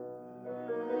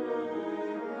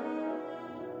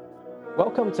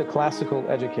Welcome to Classical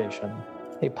Education,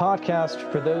 a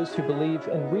podcast for those who believe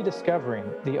in rediscovering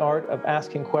the art of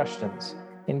asking questions,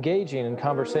 engaging in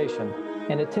conversation,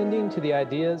 and attending to the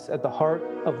ideas at the heart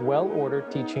of well-ordered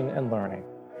teaching and learning.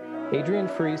 Adrian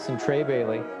Freese and Trey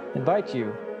Bailey invite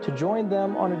you to join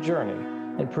them on a journey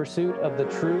in pursuit of the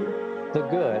true, the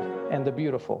good, and the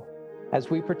beautiful, as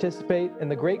we participate in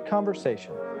the great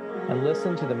conversation and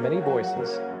listen to the many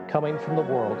voices coming from the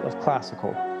world of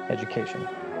classical education.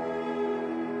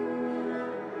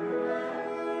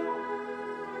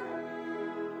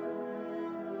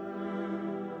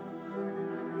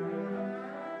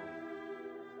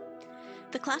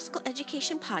 The Classical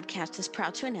Education Podcast is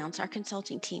proud to announce our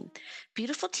consulting team.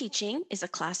 Beautiful Teaching is a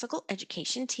classical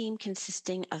education team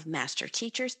consisting of master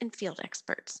teachers and field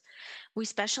experts. We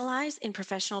specialize in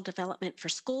professional development for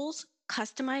schools,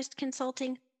 customized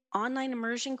consulting, online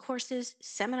immersion courses,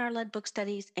 seminar-led book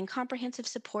studies, and comprehensive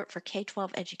support for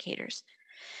K-12 educators.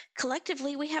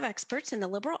 Collectively, we have experts in the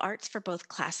liberal arts for both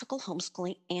classical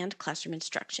homeschooling and classroom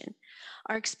instruction.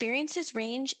 Our experiences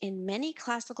range in many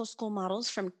classical school models,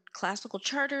 from classical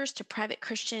charters to private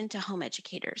Christian to home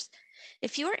educators.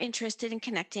 If you are interested in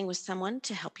connecting with someone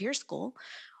to help your school,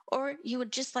 or you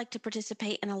would just like to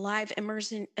participate in a live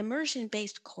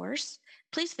immersion-based course,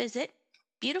 please visit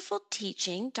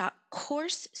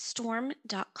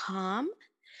beautifulteaching.coursestorm.com,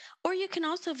 or you can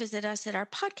also visit us at our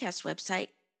podcast website,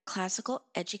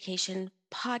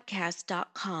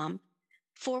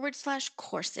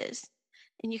 classicaleducationpodcast.com/courses.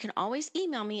 And you can always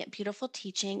email me at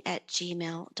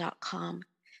beautifulteaching@gmail.com.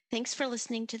 Thanks for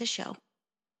listening to the show.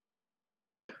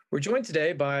 We're joined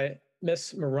today by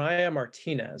Miss Mariah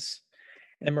Martinez.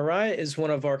 And Mariah is one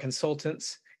of our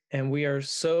consultants, and we are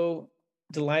so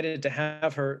delighted to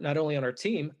have her not only on our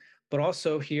team, but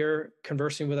also here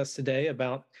conversing with us today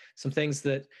about some things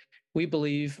that we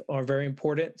believe are very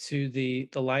important to the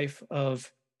life of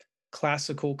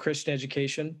classical Christian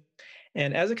education.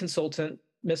 And as a consultant,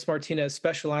 Ms. Martinez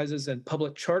specializes in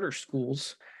public charter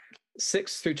schools,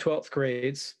 6th through 12th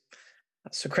grades,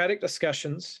 Socratic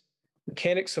discussions,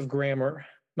 mechanics of grammar,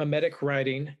 mimetic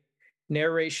writing,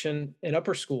 narration in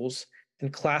upper schools,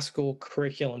 and classical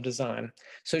curriculum design.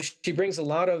 So she brings a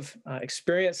lot of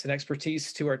experience and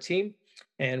expertise to our team,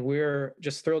 and we're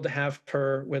just thrilled to have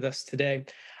her with us today.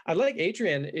 I'd like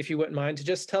Adrian, if you wouldn't mind, to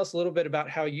just tell us a little bit about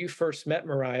how you first met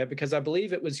Mariah, because I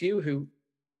believe it was you who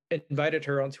invited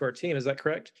her onto our team. Is that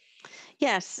correct?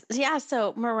 Yes. Yeah.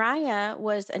 So Mariah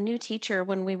was a new teacher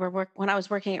when I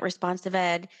was working at Responsive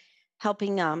Ed,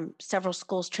 helping several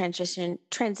schools transition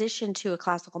to a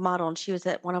classical model. And she was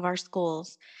at one of our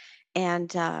schools.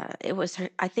 And it was her,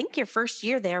 I think, your first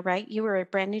year there, right? You were a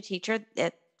brand new teacher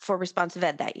for Responsive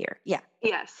Ed that year. Yeah.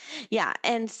 Yes. Yeah.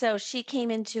 And so she came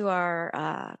into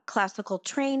our classical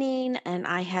training, and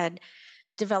I had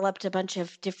developed a bunch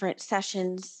of different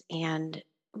sessions and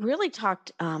really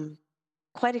talked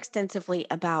quite extensively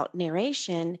about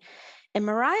narration. And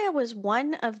Mariah was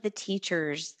one of the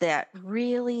teachers that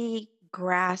really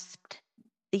grasped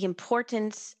the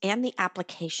importance and the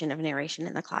application of narration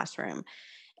in the classroom.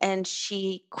 And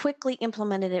she quickly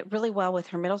implemented it really well with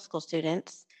her middle school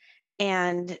students,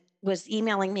 and was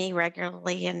emailing me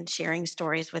regularly and sharing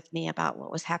stories with me about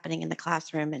what was happening in the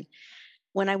classroom. And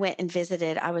when I went and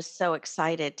visited, I was so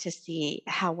excited to see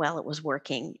how well it was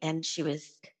working. And she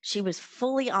was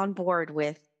fully on board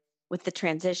with the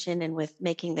transition and with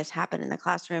making this happen in the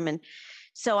classroom. And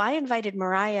so I invited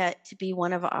Mariah to be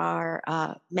one of our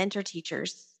mentor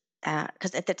teachers,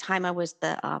 because at the time I was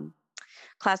the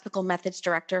classical methods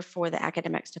director for the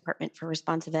academics department for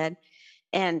Responsive Ed.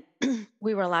 And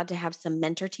we were allowed to have some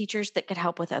mentor teachers that could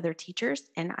help with other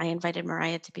teachers. And I invited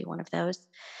Mariah to be one of those.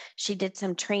 She did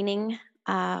some training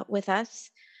with us,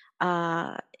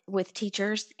 with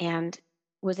teachers, and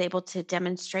was able to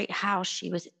demonstrate how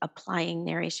she was applying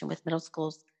narration with middle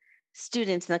school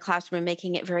students in the classroom,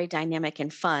 making it very dynamic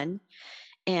and fun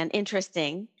and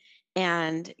interesting,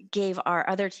 and gave our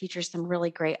other teachers some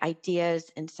really great ideas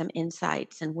and some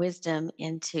insights and wisdom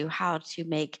into how to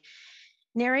make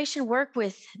narration work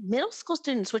with middle school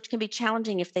students, which can be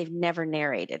challenging if they've never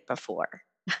narrated before,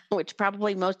 which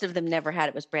probably most of them never had.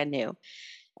 It was brand new.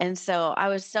 And so I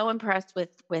was so impressed with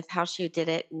how she did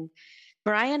it. And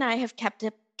Mariah and I have kept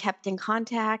in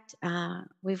contact.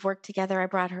 We've worked together. I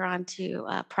brought her on to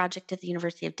a project at the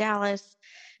University of Dallas,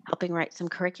 helping write some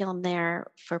curriculum there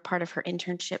for part of her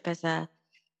internship as a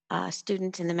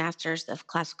student in the Master's of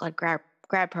Classical Ed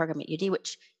grad program at UD,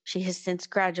 which she has since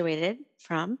graduated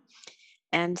from.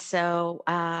 And so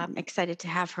I'm excited to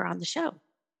have her on the show.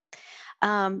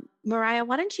 Mariah,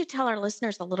 why don't you tell our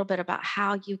listeners a little bit about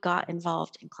how you got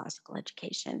involved in classical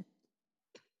education?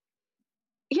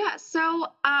 Yeah, so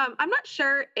I'm not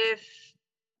sure if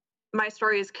my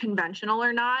story is conventional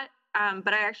or not,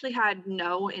 but I actually had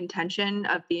no intention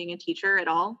of being a teacher at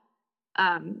all,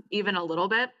 even a little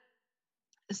bit.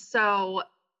 So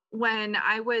when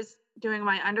I was doing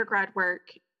my undergrad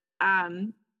work,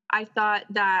 um, I thought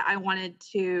that I wanted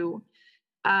to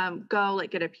go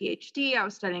like get a PhD. I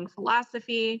was studying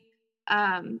philosophy.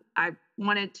 I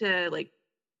wanted to like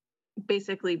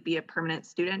basically be a permanent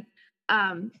student.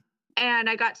 Um, and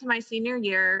I got to my senior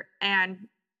year and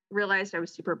realized I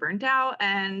was super burnt out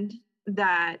and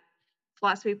that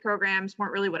philosophy programs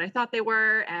weren't really what I thought they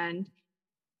were. And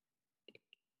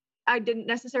I didn't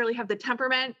necessarily have the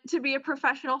temperament to be a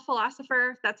professional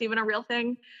philosopher, if that's even a real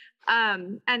thing.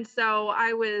 And so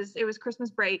it was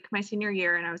Christmas break my senior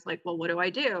year, and I was like, well,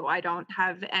 what do? I don't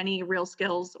have any real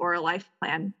skills or a life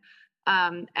plan.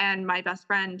 And my best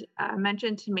friend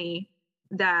mentioned to me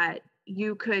that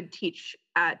you could teach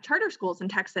at charter schools in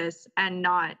Texas and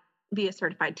not be a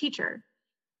certified teacher.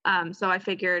 So I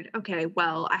figured, okay,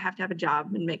 well, I have to have a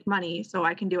job and make money, so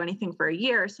I can do anything for a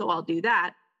year. So I'll do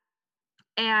that.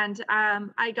 And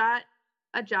I got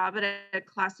a job at a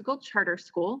classical charter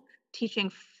school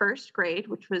teaching first grade,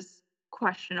 which was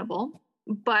questionable,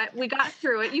 but we got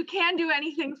through it. You can do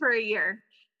anything for a year.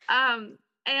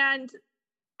 And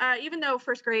even though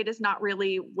first grade is not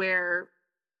really where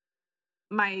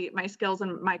my skills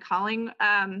and my calling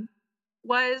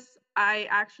was, I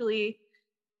actually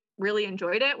really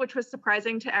enjoyed it, which was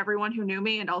surprising to everyone who knew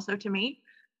me and also to me.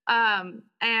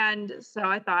 And so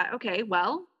I thought, okay,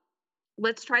 well,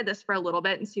 let's try this for a little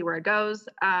bit and see where it goes.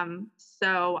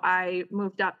 So I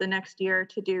moved up the next year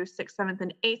to do sixth, seventh,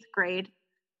 and eighth grade.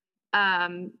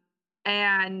 Um,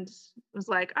 and was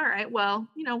like, all right, well,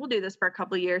 we'll do this for a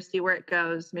couple of years, see where it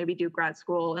goes, maybe do grad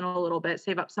school in a little bit,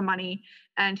 save up some money.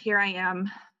 And here I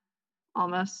am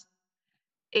almost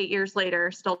 8 years later,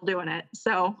 still doing it.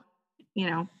 So,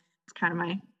 it's kind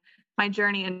of my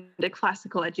journey into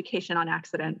classical education on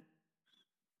accident.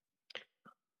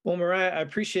 Well, Mariah, I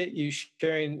appreciate you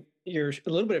sharing a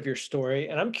little bit of your story,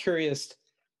 and I'm curious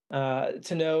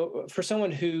to know for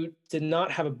someone who did not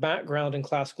have a background in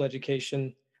classical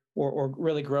education or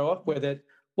really grow up with it,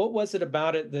 what was it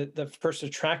about it that first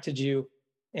attracted you,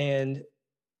 and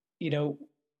you know,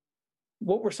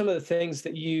 what were some of the things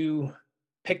that you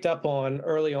picked up on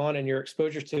early on in your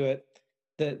exposure to it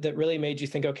that really made you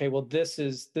think, okay, well, this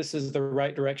is the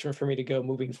right direction for me to go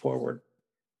moving forward?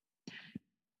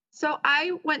 So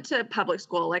I went to public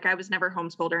school. Like I was never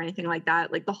homeschooled or anything like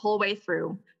that, like the whole way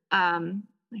through. I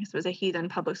guess I was a heathen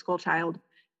public school child.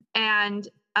 And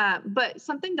but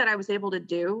something that I was able to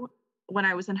do when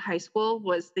I was in high school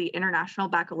was the International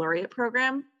Baccalaureate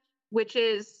program, which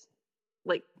is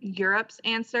like Europe's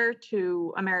answer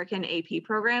to American AP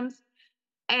programs.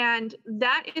 And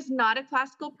that is not a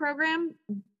classical program,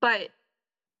 but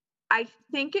I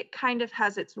think it kind of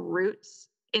has its roots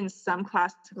in some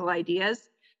classical ideas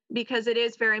because it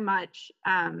is very much,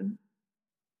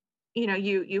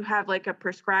 you have like a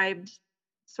prescribed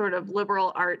sort of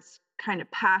liberal arts kind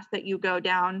of path that you go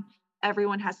down.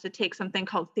 Everyone has to take something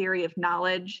called theory of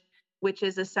knowledge, which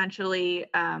is essentially,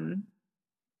 oh,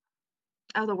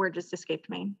 the word just escaped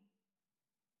me.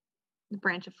 The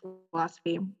branch of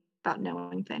philosophy about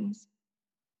knowing things,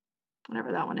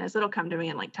 whatever that one is. It'll come to me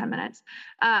in like 10 minutes.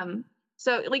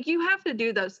 So like you have to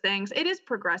do those things. It is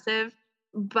progressive,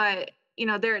 but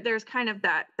there's kind of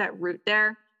that root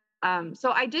there.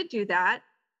 So I did do that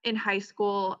in high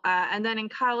school. And then in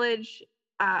college,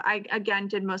 I again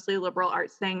did mostly liberal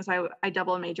arts things. I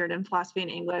double majored in philosophy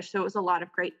and English. So it was a lot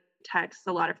of great texts,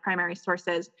 a lot of primary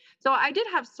sources. So I did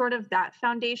have sort of that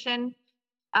foundation.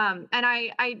 And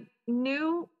I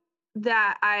knew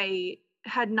that I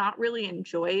had not really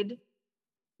enjoyed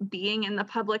being in the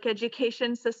public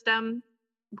education system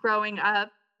growing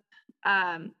up,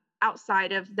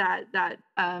 outside of that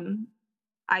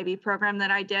IB program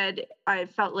that I did. I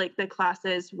felt like the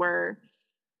classes were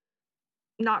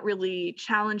not really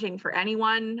challenging for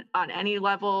anyone on any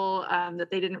level,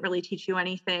 that they didn't really teach you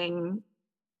anything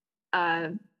uh,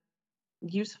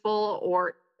 useful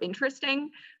or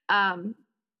interesting. Um,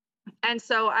 and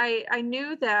so I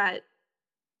knew that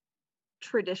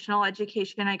traditional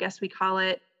education, I guess we call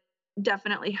it,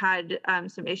 definitely had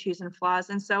some issues and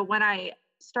flaws. And so when I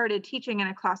started teaching in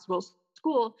a classical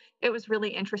school, it was really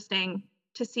interesting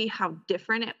to see how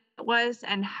different it was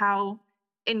and how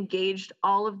engaged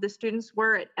all of the students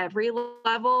were at every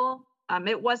level.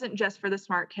 It wasn't just for the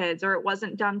smart kids, or it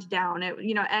wasn't dumbed down.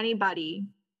 Anybody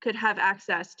could have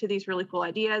access to these really cool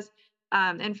ideas.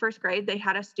 In first grade, they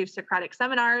had us do Socratic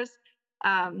seminars,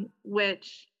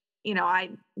 which I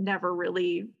never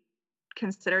really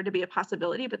consider to be a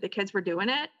possibility, but the kids were doing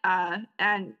it.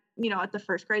 And, at the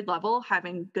first grade level,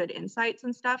 having good insights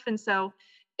and stuff. And so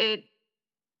it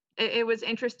was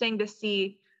interesting to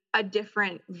see a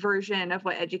different version of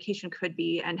what education could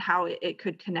be and how it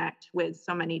could connect with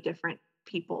so many different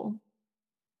people.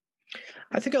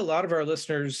 I think a lot of our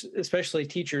listeners, especially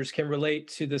teachers, can relate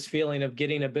to this feeling of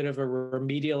getting a bit of a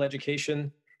remedial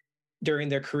education during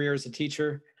their career as a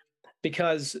teacher,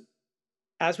 because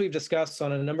as we've discussed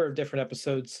on a number of different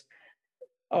episodes,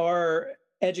 our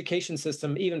education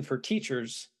system, even for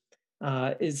teachers,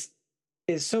 is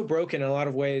so broken in a lot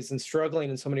of ways and struggling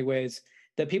in so many ways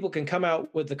that people can come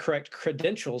out with the correct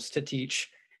credentials to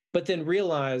teach, but then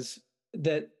realize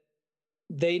that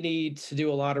they need to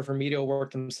do a lot of remedial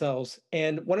work themselves.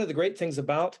 And one of the great things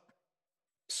about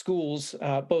schools,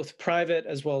 both private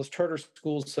as well as charter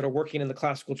schools that are working in the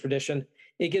classical tradition,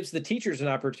 it gives the teachers an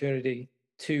opportunity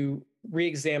to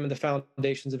re-examine the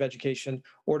foundations of education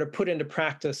or to put into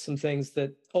practice some things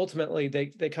that ultimately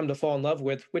they come to fall in love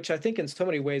with, which I think in so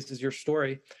many ways is your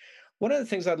story. One of the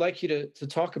things I'd like you to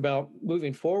talk about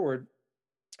moving forward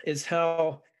is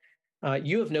how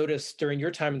you have noticed during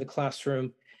your time in the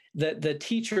classroom that the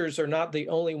teachers are not the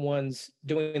only ones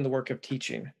doing the work of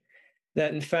teaching,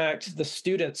 that in fact the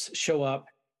students show up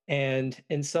and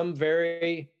in some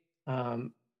very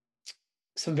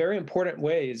important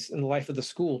ways in the life of the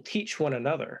school teach one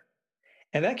another,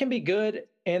 and that can be good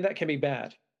and that can be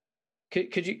bad.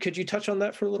 Could you touch on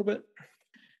that for a little bit?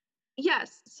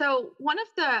 Yes. So one of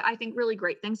the, I think, really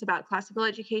great things about classical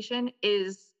education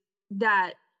is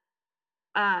that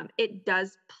it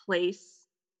does place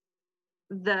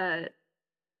the,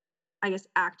 I guess,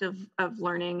 act of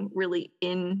learning really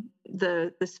in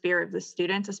the sphere of the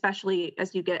students, especially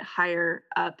as you get higher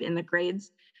up in the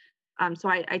grades. So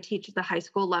I teach at the high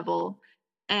school level,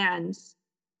 and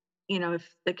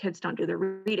if the kids don't do the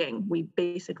reading, we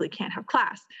basically can't have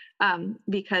class,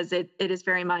 because it is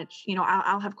very much,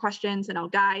 I'll have questions and I'll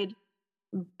guide,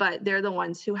 but they're the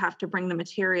ones who have to bring the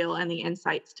material and the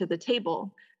insights to the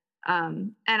table.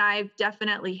 And I've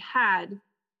definitely had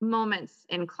moments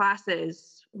in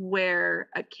classes where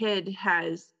a kid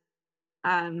has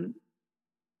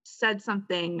said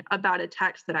something about a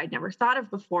text that I'd never thought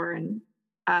of before, and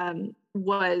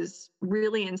was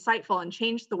really insightful and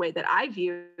changed the way that I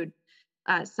viewed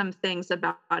some things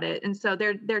about it. And so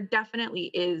there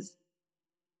definitely is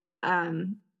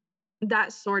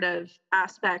that sort of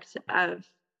aspect of,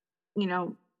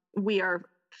 we are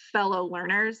fellow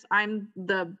learners. I'm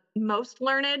the most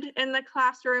learned in the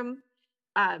classroom,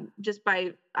 I'm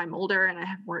older and I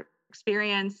have more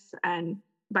experience. And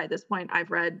by this point,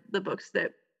 I've read the books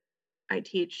that I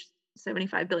teach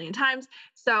 75 billion times.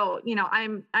 So,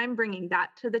 I'm bringing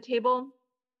that to the table,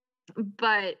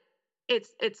 but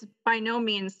it's by no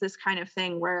means this kind of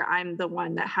thing where I'm the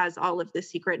one that has all of the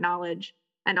secret knowledge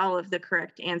and all of the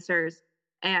correct answers,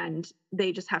 and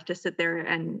they just have to sit there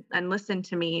and listen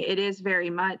to me. It is very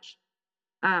much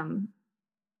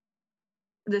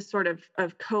this sort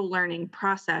of co-learning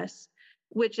process,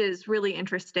 which is really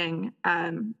interesting,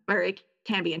 or it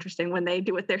can be interesting when they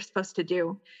do what they're supposed to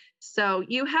do. So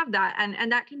you have that,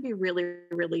 and that can be really,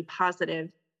 really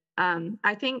positive.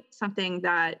 I think something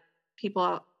that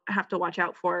people have to watch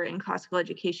out for in classical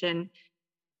education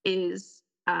is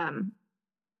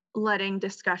letting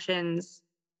discussions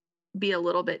be a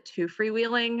little bit too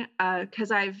freewheeling,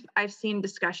 because I've seen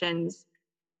discussions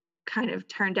kind of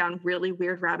turn down really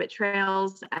weird rabbit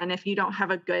trails, and if you don't have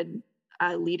a good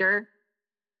leader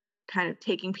kind of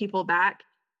taking people back,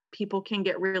 people can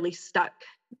get really stuck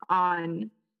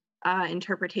on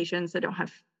interpretations that don't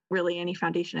have really any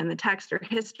foundation in the text or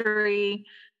history,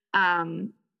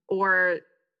 or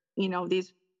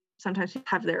these sometimes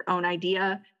have their own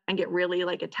idea and get really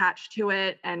attached to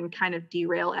it and kind of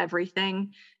derail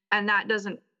everything, and that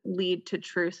doesn't lead to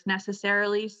truth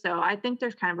necessarily. So I think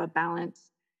there's kind of a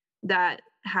balance that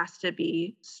has to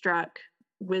be struck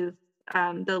with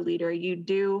the leader. You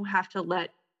do have to let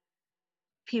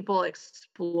people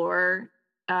explore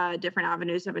different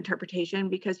avenues of interpretation,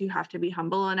 because you have to be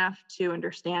humble enough to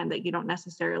understand that you don't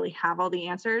necessarily have all the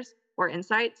answers or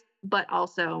insights, but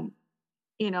also,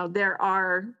 there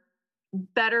are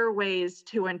better ways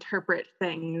to interpret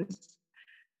things,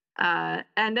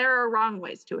 and there are wrong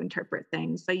ways to interpret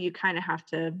things. So you kind of have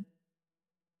to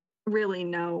really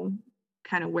know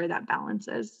kind of where that balance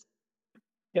is.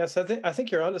 Yes, I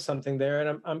think you're onto something there,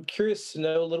 and I'm curious to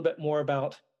know a little bit more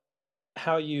about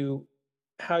how you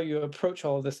approach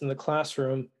all of this in the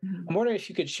classroom. Mhm. I'm wondering if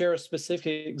you could share a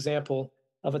specific example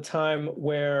of a time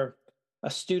where a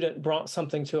student brought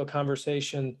something to a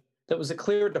conversation that was a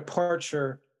clear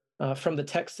departure from the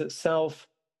text itself,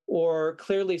 or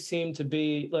clearly seemed to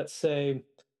be, let's say,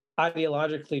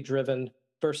 ideologically driven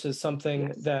versus something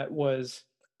Yes. that was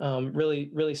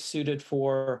really, really suited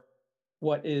for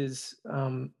what is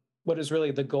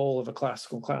really the goal of a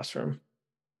classical classroom?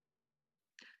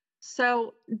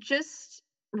 So just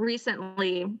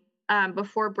recently,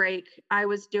 before break, I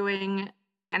was doing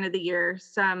end of the year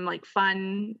some like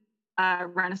fun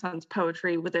Renaissance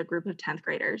poetry with a group of 10th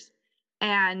graders.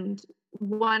 And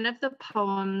one of the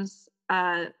poems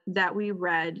that we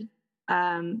read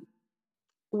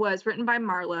was written by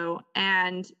Marlowe,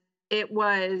 and it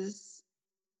was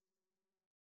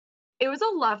a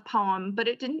love poem, but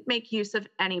it didn't make use of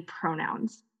any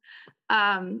pronouns.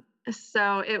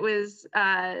 So it was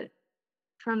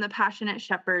from the passionate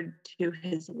shepherd to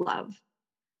his love.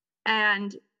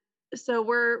 And so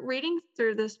we're reading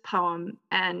through this poem,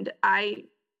 and I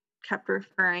kept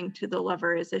referring to the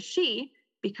lover as a she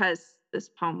because this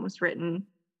poem was written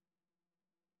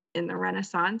in the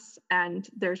Renaissance, and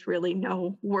there's really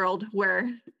no world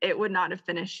where it would not have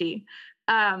been a she,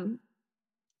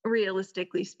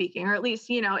 realistically speaking, or at least,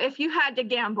 if you had to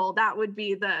gamble, that would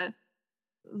be the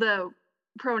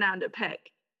pronoun to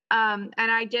pick. And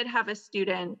I did have a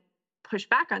student push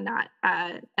back on that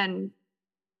and,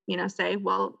 say,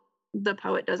 well, the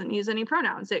poet doesn't use any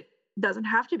pronouns. It doesn't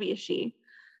have to be a she.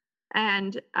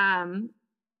 And,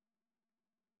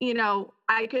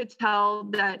 I could tell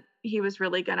that he was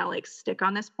really going to like stick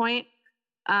on this point.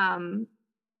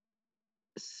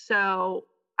 So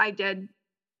I did,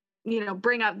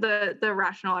 bring up the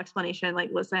rational explanation,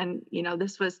 like, listen,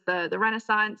 this was the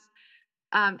Renaissance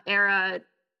era.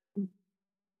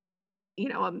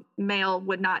 A male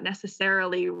would not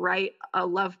necessarily write a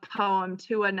love poem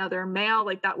to another male.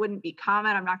 Like, that wouldn't be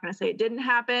common. I'm not going to say it didn't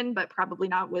happen, but probably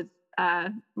not with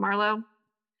Marlowe.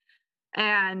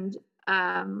 And,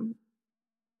 I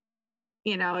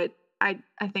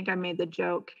think I made the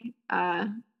joke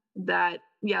that,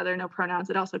 yeah, there are no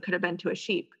pronouns. It also could have been to a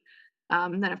sheep.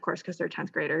 Then, of course, because they're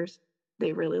 10th graders,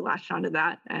 they really latched onto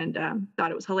that and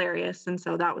thought it was hilarious. And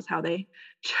so that was how they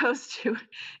chose to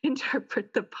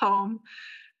interpret the poem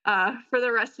for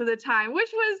the rest of the time,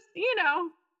 which was,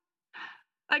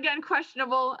 again,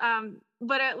 questionable.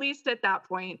 But at least at that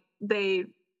point, I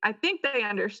think they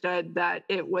understood that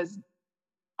it was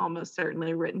almost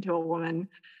certainly written to a woman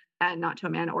and not to a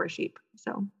man or a sheep.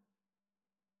 So.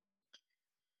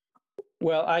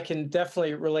 Well, I can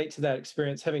definitely relate to that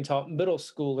experience, having taught middle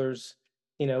schoolers.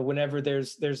 Whenever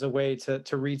there's a way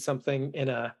to read something in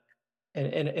a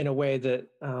way that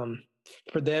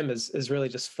for them is really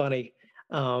just funny,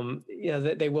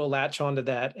 that they will latch onto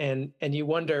that, and you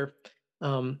wonder,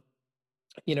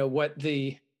 what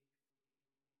the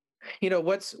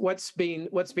what's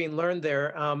being learned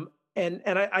there, and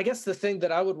I guess the thing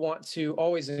that I would want to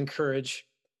always encourage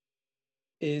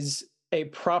is a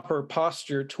proper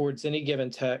posture towards any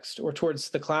given text or towards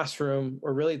the classroom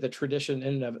or really the tradition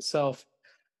in and of itself,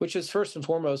 which is first and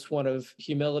foremost one of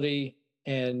humility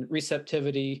and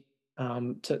receptivity,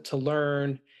 to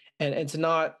learn, and to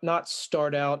not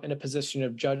start out in a position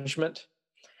of judgment.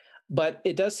 But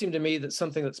it does seem to me that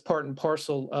something that's part and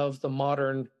parcel of the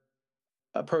modern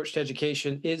approach to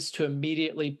education is to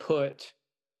immediately put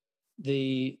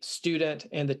the student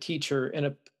and the teacher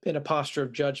in a posture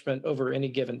of judgment over any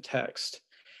given text.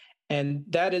 And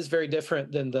that is very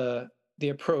different than the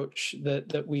approach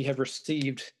that we have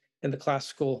received in the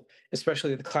classical,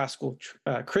 especially the classical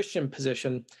Christian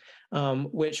position,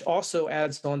 which also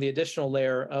adds on the additional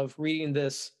layer of reading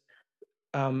this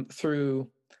through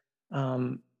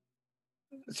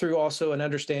also an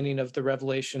understanding of the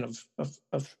revelation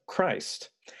of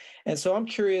Christ. And so I'm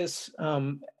curious,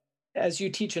 as you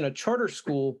teach in a charter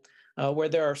school where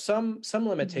there are some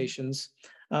limitations,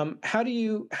 how do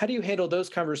you handle those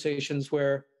conversations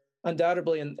where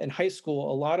undoubtedly in high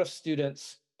school a lot of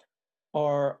students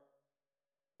are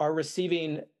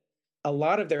receiving a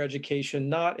lot of their education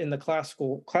not in the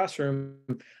classical classroom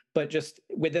but just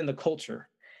within the culture?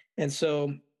 And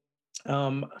so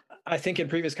I think in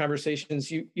previous conversations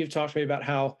you've talked to me about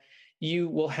how you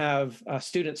will have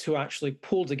students who actually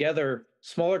pull together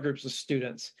smaller groups of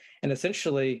students and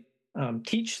essentially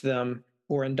teach them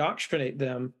or indoctrinate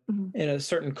them in a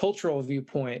certain cultural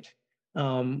viewpoint,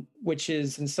 which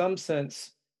is in some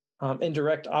sense in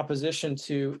direct opposition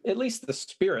to at least the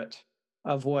spirit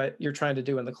of what you're trying to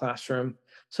do in the classroom.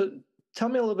 So tell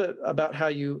me a little bit about how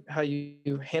you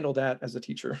handle that as a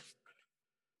teacher.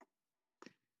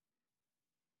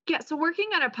 Yeah, so working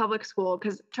at a public school,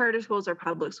 because charter schools are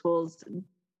public schools,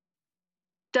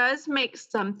 does make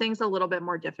some things a little bit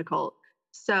more difficult.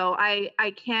 So I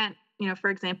can't, for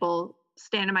example,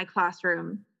 stand in my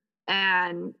classroom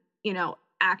and,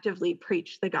 actively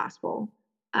preach the gospel.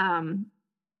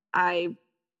 I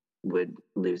would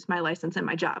lose my license and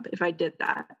my job if I did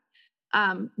that.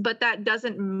 But that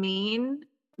doesn't mean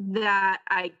that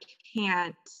I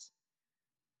can't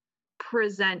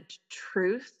present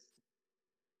truth,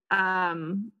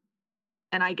 and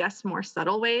I guess more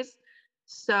subtle ways.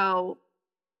 So,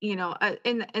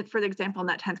 for the example, in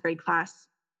that 10th grade class,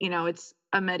 it's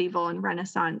a medieval and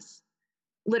Renaissance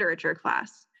literature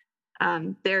class.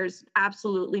 There's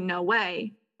absolutely no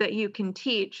way that you can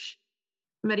teach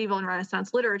medieval and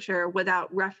Renaissance literature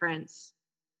without reference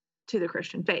to the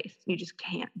Christian faith. You just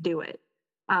can't do it.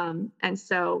 And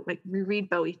so, like, we read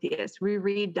Boethius, we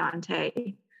read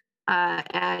Dante,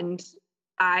 and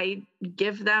I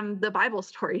give them the Bible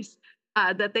stories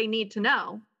that they need to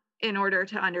know in order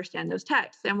to understand those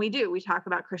texts. And we talk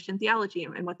about Christian theology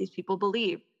and what these people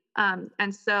believe.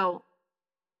 And so,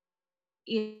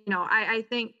 I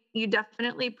think you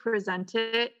definitely present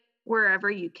it wherever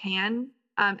you can.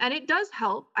 And it does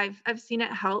help. I've seen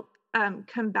it help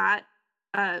combat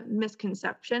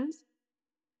misconceptions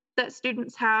that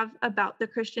students have about the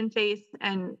Christian faith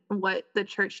and what the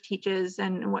church teaches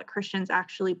and what Christians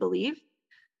actually believe.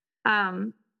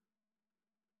 When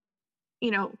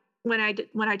I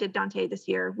did Dante this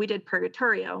year, we did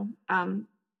Purgatorio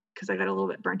because I got a little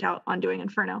bit burnt out on doing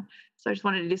Inferno. So I just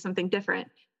wanted to do something different.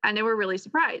 And they were really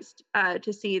surprised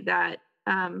to see that,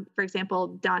 for example,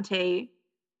 Dante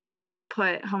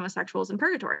put homosexuals in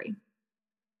purgatory.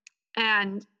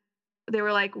 And they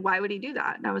were like, why would he do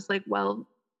that? And I was like, well,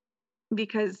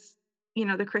 because,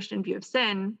 the Christian view of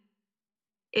sin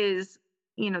is,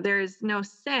 there is no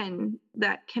sin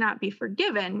that cannot be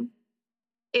forgiven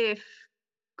if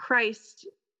Christ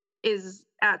is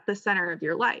at the center of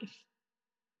your life.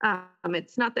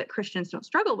 It's not that Christians don't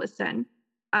struggle with sin.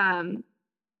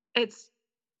 It's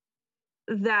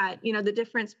that, the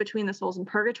difference between the souls in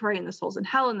purgatory and the souls in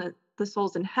hell, and the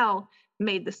souls in hell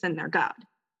made the sin their God.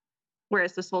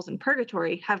 Whereas the souls in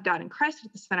purgatory have God and Christ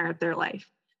at the center of their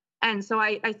life. And so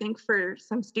I think for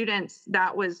some students,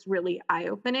 that was really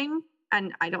eye-opening.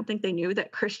 And I don't think they knew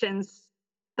that Christians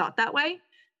thought that way.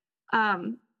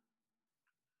 And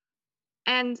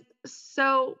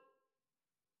so,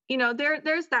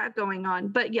 there's that going on.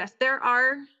 But yes, there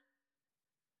are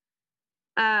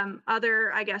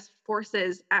other, I guess,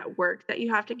 forces at work that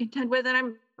you have to contend with.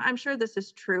 And I'm sure this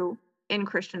is true in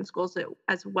Christian schools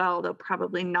as well, though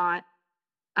probably not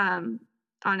on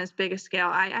as big a scale.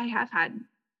 I have had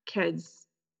kids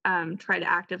try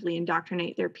to actively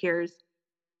indoctrinate their peers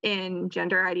in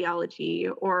gender ideology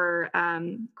or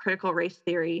critical race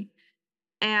theory.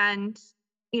 And,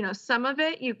 some of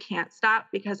it you can't stop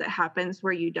because it happens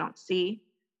where you don't see,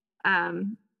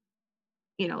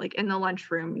 like in the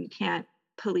lunchroom, you can't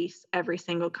police every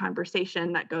single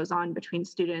conversation that goes on between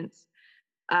students.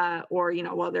 Or,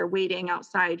 while they're waiting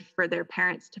outside for their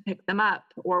parents to pick them up,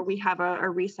 or we have a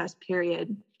recess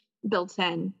period built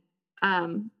in.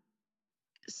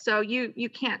 So you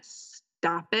can't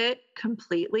stop it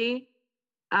completely.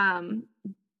 But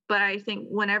I think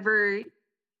whenever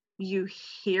you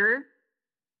hear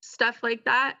stuff like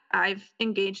that, I've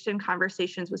engaged in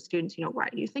conversations with students, why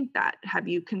do you think that? Have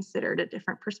you considered a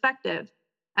different perspective?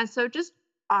 And so just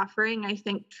offering, I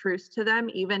think, truth to them,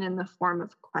 even in the form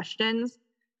of questions,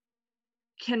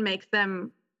 can make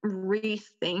them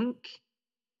rethink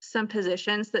some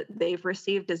positions that they've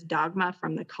received as dogma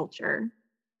from the culture.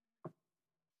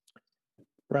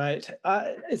 Right.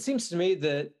 It seems to me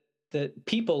that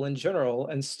people in general,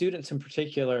 and students in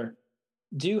particular,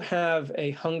 do have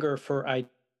a hunger for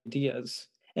ideas,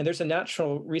 and there's a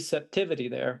natural receptivity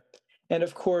there. And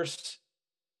of course,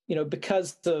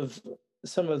 because of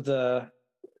some of the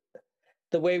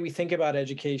way we think about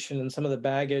education and some of the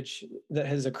baggage that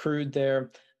has accrued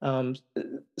there,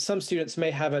 some students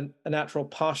may have a natural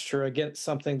posture against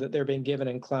something that they're being given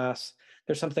in class.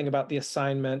 There's something about the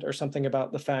assignment or something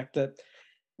about the fact that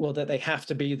they have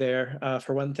to be there,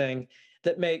 for one thing,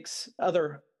 that makes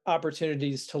other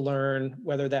opportunities to learn,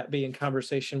 whether that be in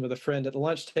conversation with a friend at the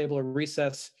lunch table or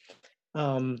recess,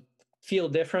 feel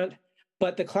different.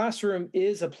 But the classroom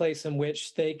is a place in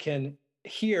which they can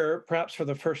hear, perhaps for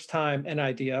the first time, an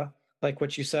idea, like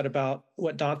what you said about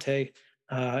what Dante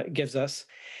gives us.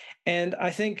 And I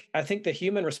think the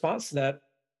human response to that,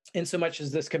 in so much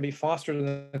as this can be fostered in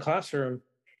the classroom,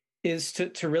 is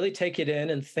to really take it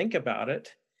in and think about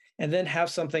it, and then have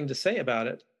something to say about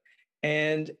it.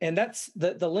 And that's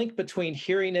the link between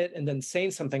hearing it and then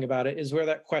saying something about it, is where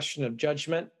that question of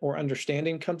judgment or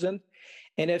understanding comes in.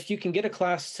 And if you can get a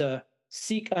class to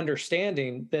seek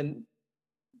understanding, then,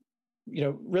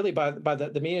 really by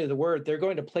the meaning of the word, they're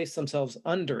going to place themselves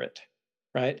under it.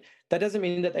 right? That doesn't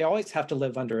mean that they always have to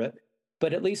live under it,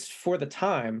 but at least for the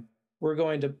time, we're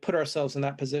going to put ourselves in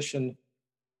that position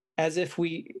as if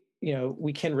we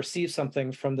can receive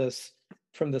something from this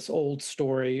old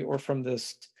story or from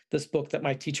this book that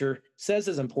my teacher says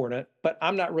is important, but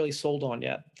I'm not really sold on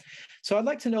yet. So I'd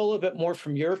like to know a little bit more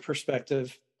from your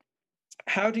perspective.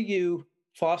 How do you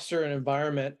foster an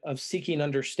environment of seeking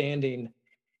understanding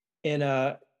in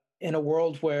a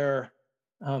world where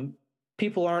um,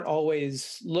 people aren't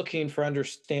always looking for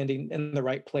understanding in the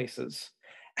right places?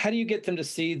 How do you get them to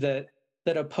see that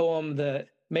a poem that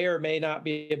may or may not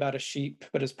be about a sheep,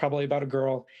 but is probably about a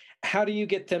girl? How do you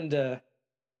get them to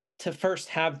first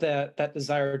have that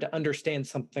desire to understand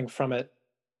something from it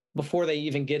before they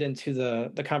even get into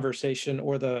the conversation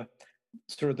or the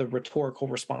sort of the rhetorical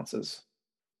responses?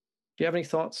 Do you have any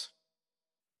thoughts?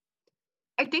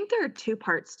 I think there are two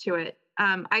parts to it.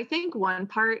 I think one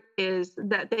part is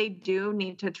that they do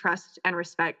need to trust and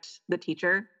respect the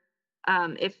teacher.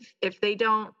 If they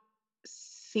don't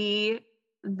see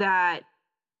that,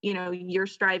 you're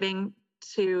striving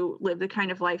to live the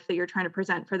kind of life that you're trying to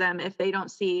present for them, if they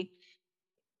don't see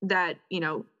that,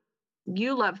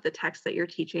 you love the text that you're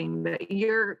teaching, that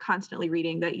you're constantly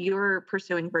reading, that you're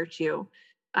pursuing virtue,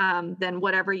 then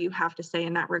whatever you have to say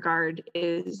in that regard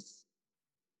is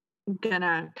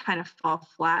gonna kind of fall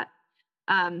flat.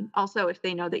 Also, if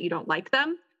they know that you don't like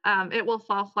them, it will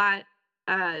fall flat.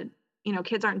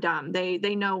 Kids aren't dumb.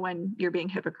 They know when you're being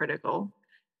hypocritical.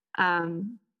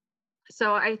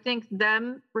 So I think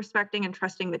them respecting and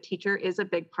trusting the teacher is a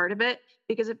big part of it,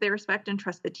 because if they respect and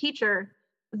trust the teacher,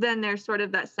 then there's sort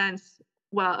of that sense,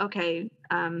 well, okay,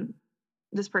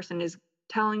 this person is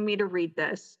telling me to read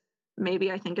this.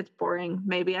 Maybe I think it's boring.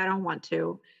 Maybe I don't want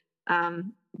to.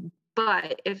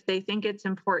 But if they think it's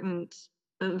important,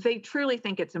 they truly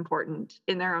think it's important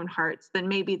in their own hearts, then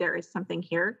maybe there is something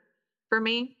here for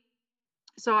me.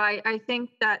 So I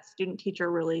think that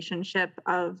student-teacher relationship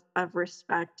of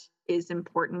respect is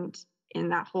important in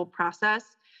that whole process.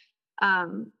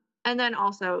 And then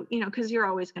also, because you're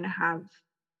always going to have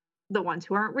the ones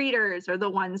who aren't readers or the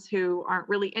ones who aren't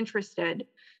really interested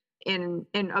in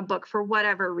a book for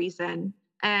whatever reason.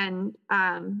 And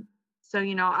so,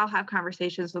 I'll have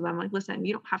conversations with them like, listen,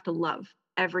 you don't have to love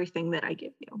everything that I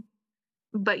give you,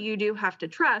 but you do have to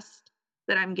trust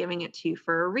that I'm giving it to you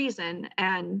for a reason,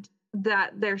 and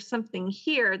that there's something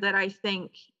here that I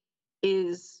think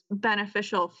is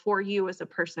beneficial for you as a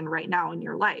person right now in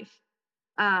your life.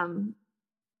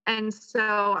 And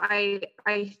so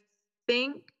I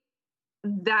think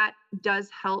that does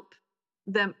help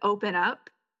them open up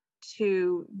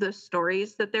to the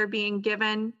stories that they're being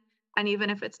given. And even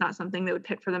if it's not something they would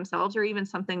pick for themselves or even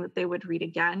something that they would read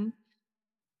again,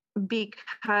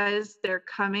 because they're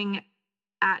coming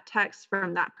at text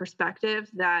from that perspective,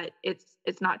 that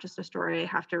it's not just a story I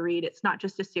have to read. It's not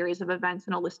just a series of events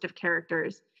and a list of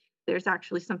characters. There's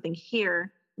actually something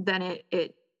here. Then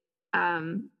it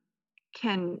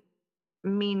can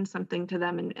mean something to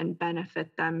them and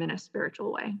benefit them in a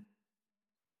spiritual way.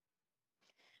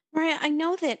 Mariah, I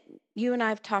know that you and I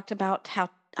have talked about how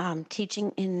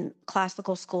teaching in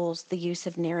classical schools, the use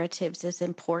of narratives is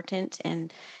important,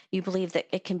 and you believe that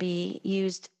it can be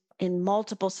used in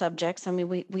multiple subjects. I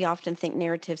mean, we often think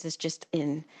narratives is just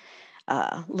in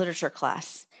literature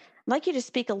class. I'd like you to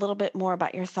speak a little bit more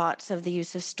about your thoughts of the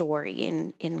use of story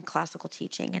in classical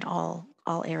teaching in all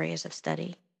areas of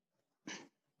study.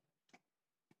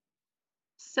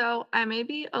 So I may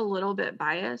be a little bit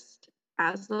biased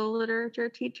as a literature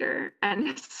teacher and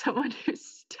as someone who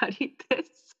studied this.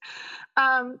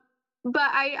 But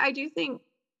I do think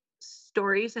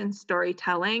stories and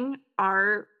storytelling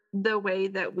are the way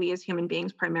that we as human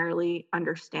beings primarily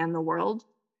understand the world.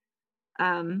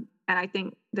 And I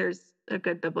think there's a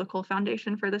good biblical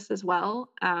foundation for this as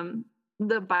well.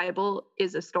 The Bible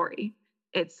is a story.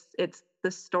 It's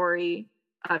the story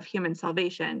of human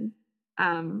salvation,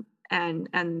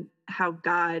 and how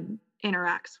God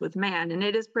interacts with man, and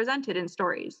it is presented in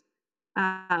stories.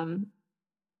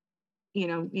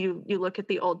 You look at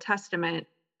the Old Testament,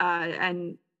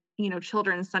 and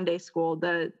children's Sunday school,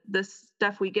 the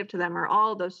stuff we give to them are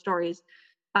all those stories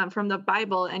from the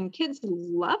Bible, and kids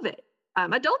love it.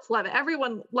 Adults love it.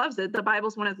 Everyone loves it. The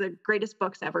Bible's one of the greatest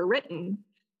books ever written.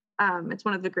 It's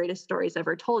one of the greatest stories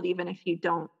ever told, even if you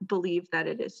don't believe that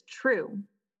it is true.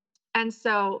 And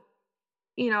so,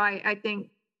 I think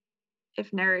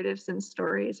if narratives and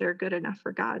stories are good enough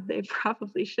for God, they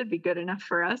probably should be good enough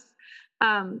for us.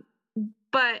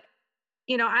 But,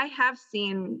 I have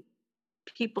seen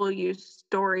people use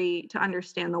story to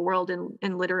understand the world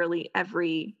in literally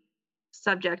every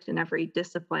subject in every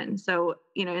discipline. So,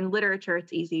 in literature,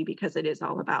 it's easy because it is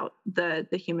all about the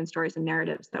human stories and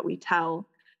narratives that we tell,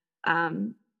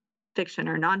 fiction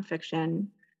or nonfiction.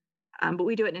 But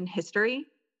we do it in history.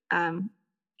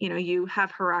 You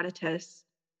have Herodotus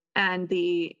and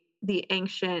the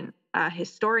ancient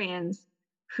historians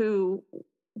who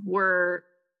were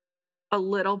a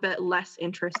little bit less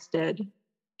interested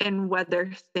in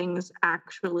whether things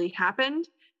actually happened,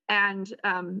 and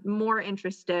more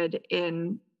interested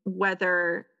in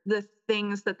whether the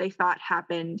things that they thought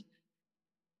happened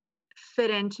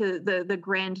fit into the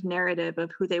grand narrative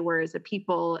of who they were as a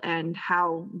people and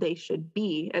how they should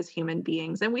be as human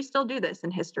beings. And we still do this in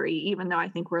history, even though I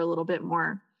think we're a little bit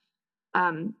more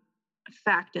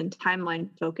fact and timeline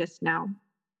focused now.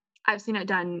 I've seen it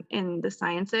done in the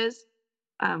sciences.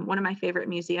 One of my favorite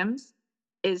museums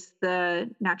is the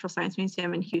Natural Science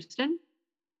Museum in Houston.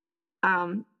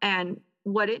 And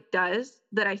what it does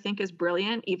that I think is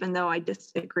brilliant, even though I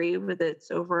disagree with its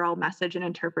overall message and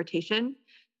interpretation,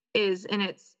 is in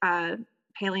its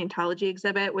paleontology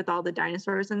exhibit with all the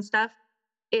dinosaurs and stuff.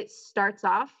 It starts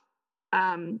off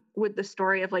with the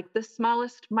story of like the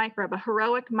smallest microbe, a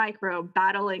heroic microbe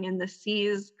battling in the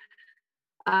seas,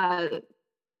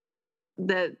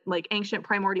 the like ancient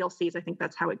primordial seas. I think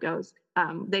that's how it goes.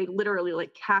 They literally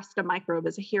like cast a microbe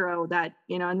as a hero that,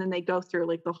 and then they go through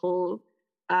like the whole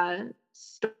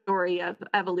story of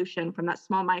evolution from that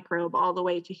small microbe all the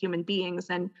way to human beings.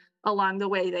 And along the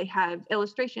way, they have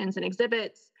illustrations and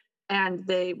exhibits. And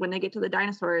when they get to the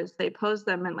dinosaurs, they pose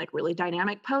them in like really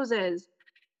dynamic poses.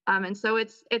 And so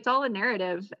it's all a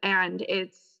narrative, and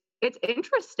it's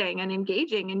interesting and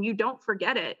engaging, and you don't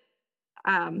forget it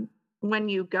when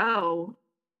you go.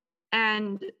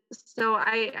 And so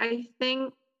I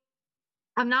think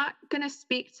I'm not going to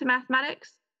speak to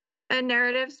mathematics and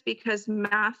narratives because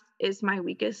math is my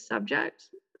weakest subject.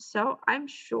 So I'm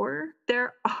sure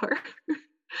there are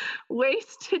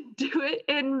ways to do it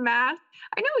in math.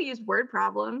 I know we use word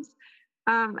problems,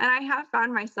 and I have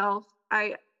found myself,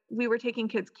 we were taking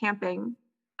kids camping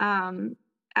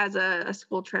as a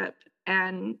school trip,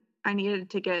 and I needed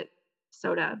to get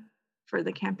soda for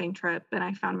the camping trip. And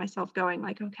I found myself going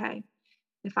like, okay,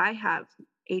 if I have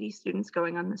 80 students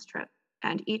going on this trip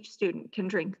and each student can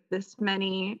drink this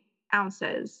many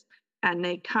ounces and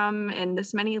they come in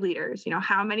this many liters,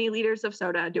 how many liters of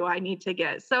soda do I need to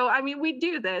get? So, I mean, we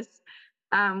do this.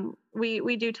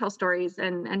 We do tell stories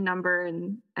and number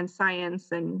and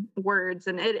science and words,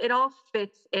 and it all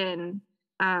fits in.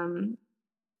 And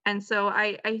so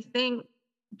I think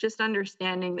just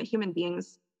understanding that human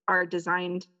beings are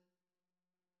designed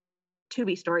to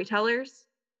be storytellers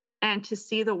and to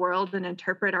see the world and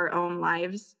interpret our own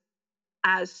lives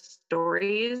as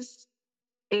stories.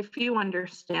 If you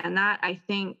understand that, I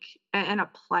think, and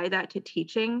apply that to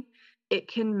teaching, it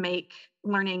can make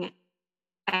learning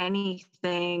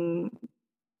anything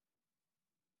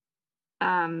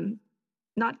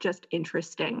not just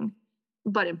interesting,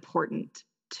 but important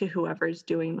to whoever's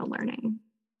doing the learning.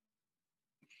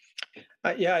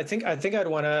 Yeah, I think I'd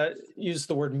want to use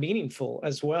the word meaningful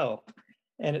as well.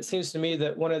 And it seems to me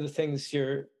that one of the things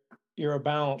you're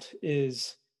about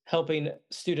is helping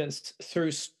students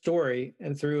through story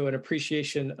and through an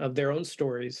appreciation of their own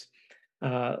stories,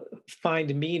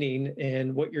 find meaning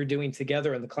in what you're doing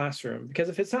together in the classroom. Because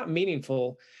if it's not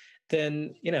meaningful,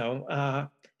 then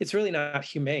it's really not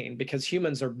humane, because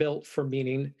humans are built for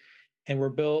meaning, and we're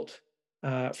built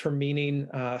for meaning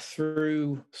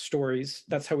through stories.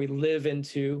 That's how we live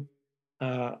into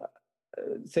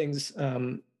things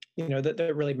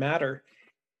that really matter,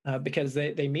 because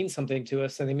they mean something to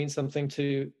us, and they mean something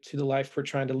to the life we're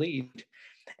trying to lead.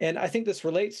 And I think this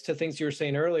relates to things you were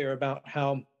saying earlier about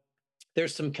how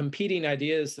there's some competing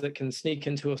ideas that can sneak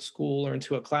into a school or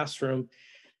into a classroom,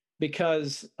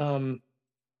 because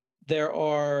there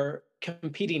are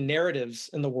competing narratives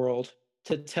in the world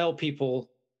to tell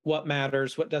people what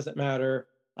matters, what doesn't matter,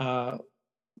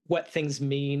 what things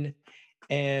mean.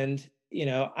 And,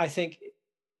 I think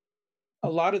a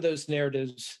lot of those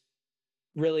narratives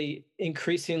really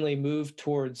increasingly move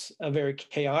towards a very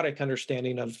chaotic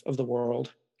understanding of the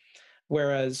world,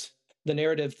 whereas the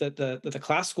narrative that the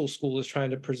classical school is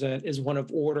trying to present is one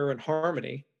of order and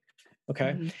harmony.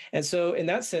 Okay. Mm-hmm. And so in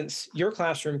that sense, your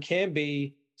classroom can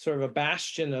be sort of a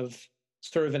bastion of,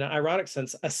 sort of in an ironic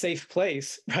sense, a safe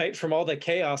place, right? From all the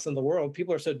chaos in the world.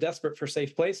 People are so desperate for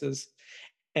safe places,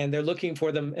 and they're looking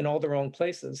for them in all the wrong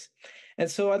places. And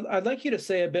so I'd like you to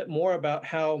say a bit more about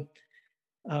how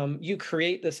you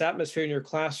create this atmosphere in your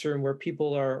classroom where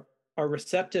people are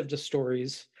receptive to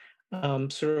stories.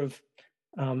 There's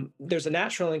a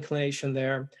natural inclination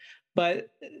there, but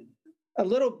a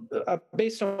little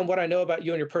based on what I know about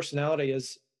you and your personality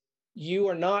is you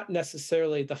are not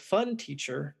necessarily the fun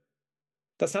teacher.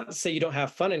 That's not to say you don't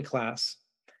have fun in class,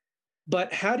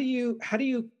 but how do you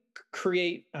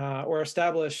create or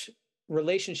establish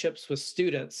relationships with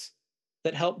students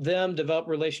that help them develop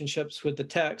relationships with the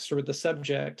text or with the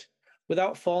subject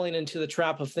without falling into the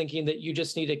trap of thinking that you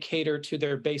just need to cater to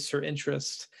their baser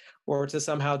interests or to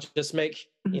somehow just make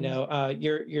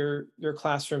your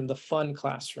classroom the fun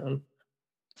classroom.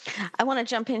 I want to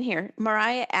jump in here.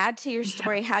 Mariah, add to your Yeah.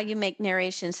 story how you make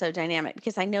narration so dynamic,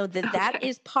 because I know that that Okay.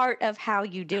 is part of how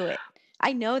you do it.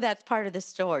 I know that's part of the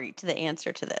story to the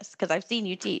answer to this because I've seen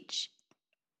you teach.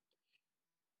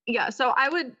 Yeah, so I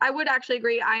would actually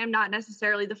agree. I am not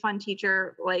necessarily the fun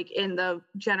teacher, like in the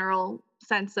general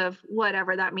sense of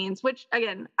whatever that means, which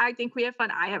again, I think we have fun.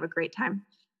 I have a great time.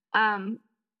 Um,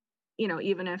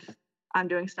 even if I'm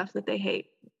doing stuff that they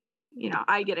hate.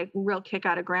 I get a real kick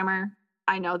out of grammar.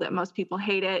 I know that most people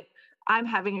hate it. I'm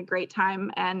having a great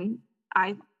time, and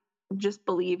I just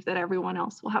believe that everyone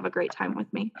else will have a great time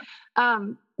with me.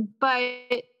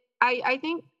 But I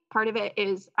think part of it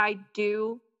is I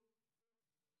do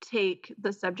take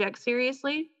the subject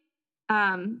seriously.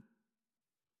 Um,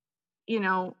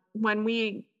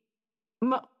 when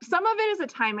some of it is a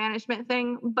time management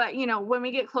thing, but when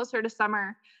we get closer to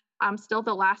summer, I'm still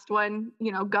the last one,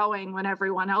 going when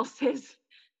everyone else is,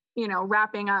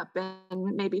 wrapping up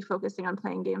and maybe focusing on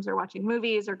playing games or watching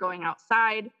movies or going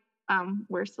outside.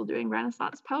 We're still doing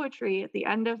Renaissance poetry at the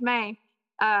end of May,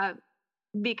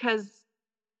 because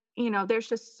there's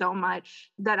just so much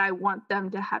that I want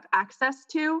them to have access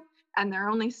to. And there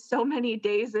are only so many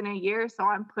days in a year. So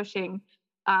I'm pushing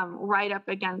right up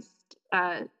against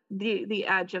the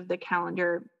edge of the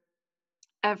calendar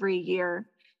every year.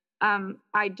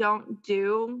 I don't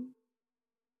do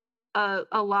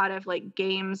a lot of like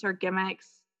games or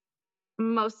gimmicks,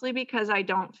 mostly because I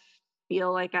don't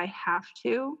feel like I have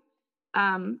to.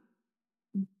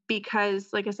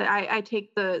 Because like I said, I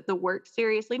take the work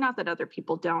seriously, not that other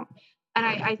people don't. And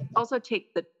I also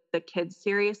take the kids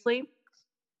seriously.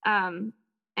 And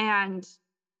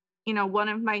one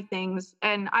of my things,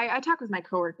 and I talk with my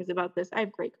coworkers about this. I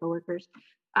have great coworkers.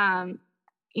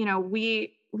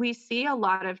 We see a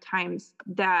lot of times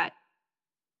that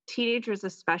teenagers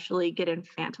especially get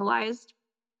infantilized.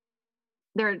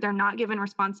 They're not given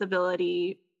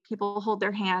responsibility. People hold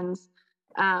their hands.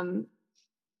 Oh,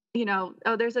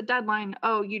 there's a deadline.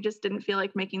 Oh, you just didn't feel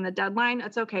like making the deadline.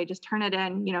 It's okay. Just turn it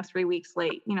in, 3 weeks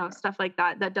late, stuff like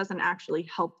that. That doesn't actually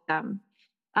help them.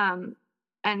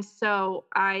 And so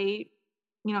I,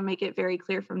 make it very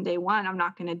clear from day one, I'm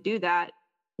not going to do that.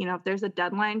 If there's a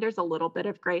deadline, there's a little bit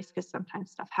of grace because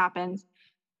sometimes stuff happens.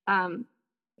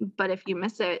 But if you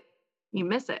miss it, you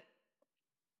miss it.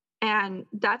 And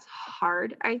that's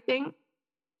hard, I think,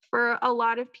 for a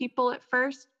lot of people at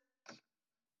first.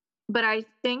 But I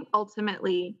think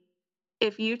ultimately,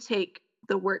 if you take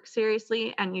the work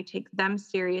seriously and you take them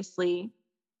seriously,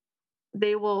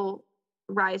 they will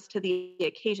rise to the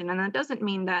occasion. And that doesn't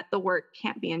mean that the work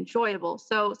can't be enjoyable.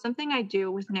 So something I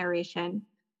do with narration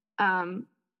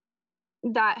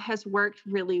that has worked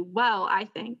really well, I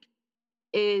think,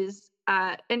 is,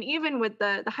 and even with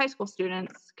the high school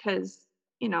students, because,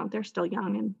 they're still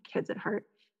young and kids at heart,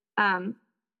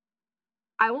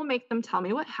 I will make them tell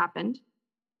me what happened.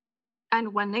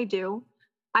 And when they do,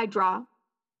 I draw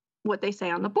what they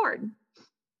say on the board.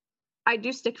 I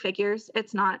do stick figures.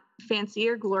 It's not fancy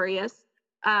or glorious.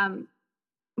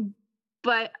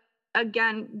 But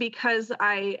again, because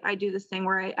I do this thing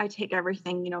where I take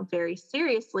everything, very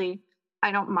seriously,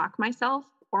 I don't mock myself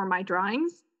or my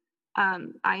drawings.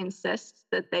 I insist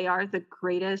that they are the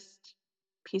greatest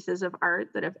pieces of art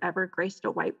that have ever graced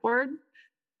a whiteboard.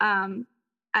 And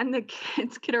the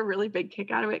kids get a really big kick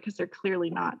out of it because they're clearly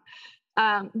not.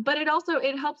 But it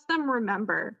helps them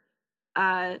remember,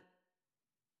 what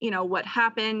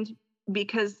happened,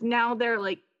 because now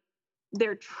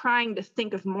they're trying to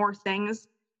think of more things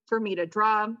for me to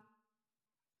draw.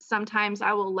 Sometimes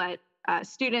I will let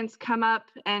students come up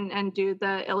and do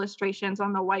the illustrations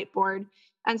on the whiteboard.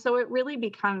 And so it really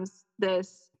becomes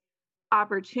this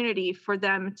opportunity for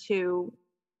them to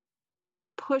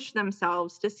push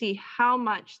themselves to see how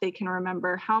much they can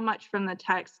remember, how much from the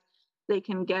text they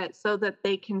can get, so that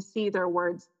they can see their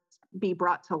words be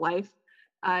brought to life,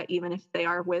 even if they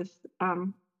are with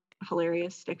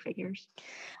hilarious stick figures.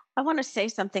 I want to say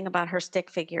something about her stick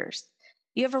figures.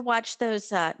 You ever watch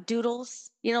those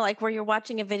doodles? Like where you're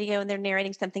watching a video and they're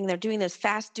narrating something, they're doing those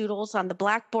fast doodles on the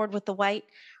blackboard with the white.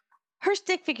 Her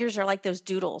stick figures are like those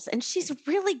doodles, and she's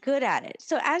really good at it.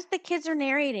 So as the kids are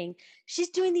narrating, she's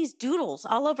doing these doodles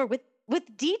all over with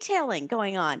with detailing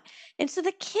going on. And so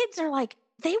the kids are like,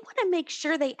 they want to make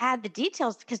sure they add the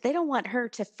details because they don't want her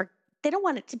to they don't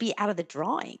want it to be out of the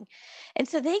drawing. And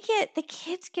so the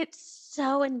kids get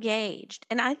so engaged.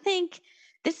 And I think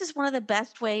this is one of the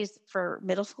best ways for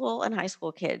middle school and high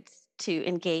school kids to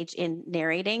engage in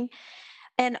narrating.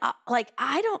 And like,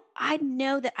 I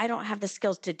know that I don't have the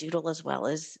skills to doodle as well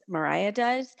as Mariah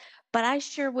does, but I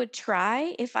sure would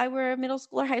try if I were a middle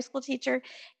school or high school teacher.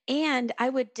 And I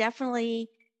would definitely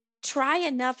try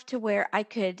enough to where I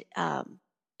could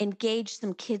engage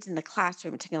some kids in the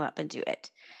classroom to come up and do it.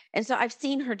 And so I've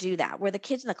seen her do that, where the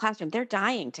kids in the classroom, they're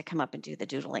dying to come up and do the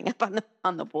doodling up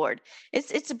on the board.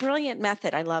 It's a brilliant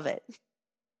method. I love it.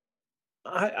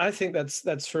 I think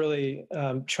that's really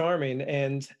charming,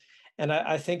 and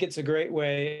I think it's a great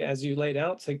way, as you laid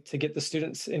out, to get the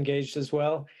students engaged as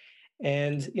well.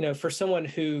 And for someone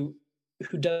who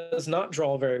does not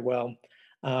draw very well,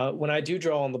 when I do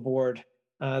draw on the board,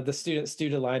 the students do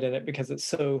delight in it because it's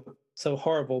so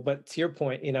horrible. But to your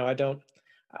point, I don't.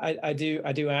 I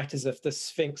do act as if the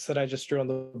Sphinx that I just drew on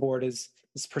the board is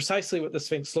precisely what the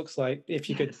Sphinx looks like.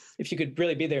 Yes. If you could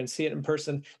really be there and see it in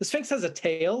person, the Sphinx has a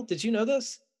tail. Did you know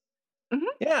this? Hmm.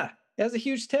 Yeah, it has a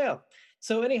huge tail.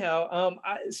 So anyhow,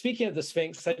 speaking of the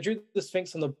Sphinx, I drew the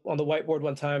Sphinx on the whiteboard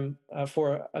one time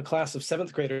for a class of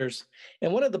seventh graders,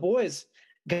 and one of the boys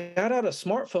got out a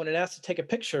smartphone and asked to take a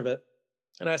picture of it.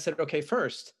 And I said, okay,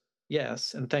 first,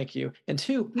 yes, and thank you. And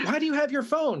two, why do you have your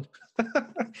phone?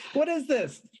 What is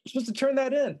this? You're supposed to turn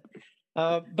that in.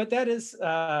 But that is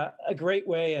a great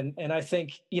way. And I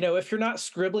think, if you're not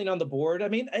scribbling on the board, I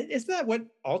mean, isn't that what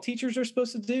all teachers are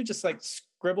supposed to do? Just like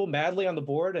scribble madly on the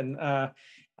board. And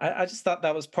I just thought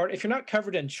that was if you're not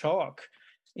covered in chalk,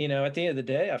 at the end of the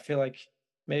day, I feel like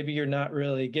maybe you're not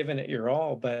really giving it your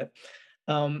all. But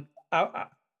um, I,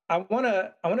 I want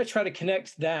to try to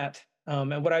connect that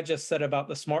and what I just said about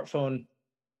the smartphone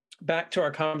back to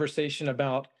our conversation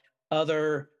about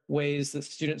other ways that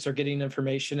students are getting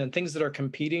information and things that are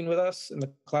competing with us in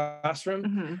the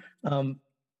classroom. Hmm. Um,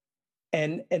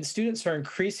 and students are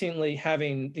increasingly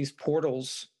having these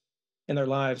portals in their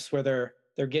lives where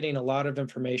they're getting a lot of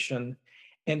information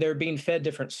and they're being fed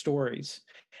different stories.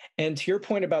 And to your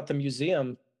point about the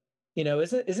museum,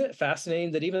 isn't it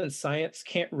fascinating that even science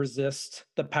can't resist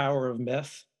the power of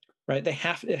myth, right?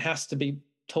 It has to be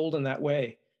told in that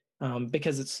way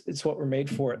because it's what we're made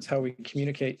for. It's how we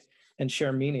communicate and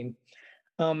share meaning.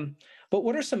 But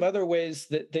what are some other ways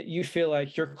that you feel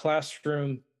like your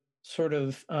classroom sort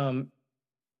of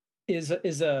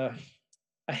is a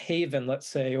haven, let's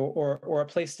say, or a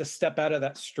place to step out of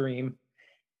that stream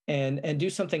and do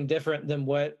something different than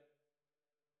what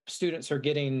students are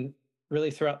getting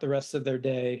really throughout the rest of their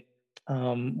day,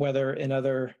 whether in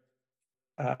other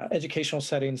educational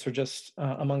settings or just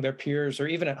among their peers or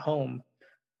even at home.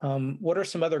 What are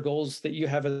some other goals that you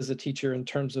have as a teacher in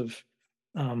terms of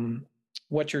um,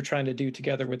 what you're trying to do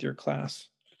together with your class?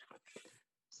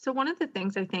 So one of the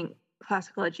things I think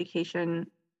classical education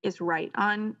is right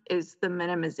on is the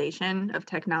minimization of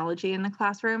technology in the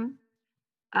classroom.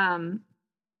 Um,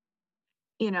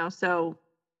 so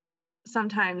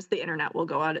sometimes the internet will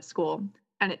go out at school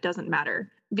and it doesn't matter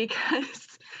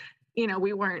because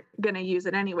we weren't going to use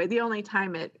it anyway. The only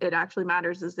time it actually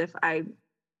matters is if I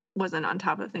wasn't on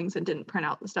top of things and didn't print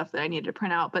out the stuff that I needed to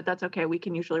print out, but that's okay. We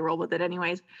can usually roll with it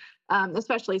anyways,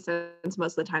 especially since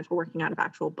most of the times we're working out of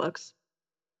actual books.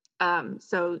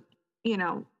 So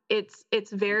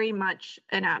it's very much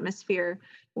an atmosphere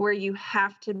where you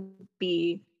have to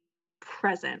be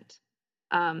present.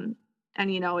 And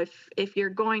if you're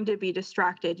going to be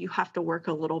distracted, you have to work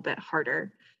a little bit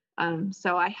harder.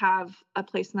 So I have a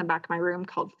place in the back of my room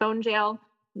called phone jail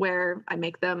where I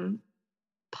make them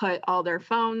put all their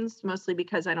phones, mostly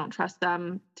because I don't trust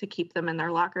them to keep them in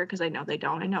their locker because I know they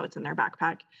don't. I know it's in their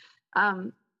backpack.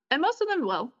 And most of them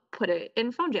will put it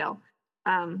in phone jail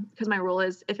because my rule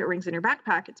is if it rings in your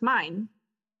backpack, it's mine.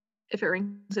 If it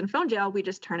rings in phone jail, we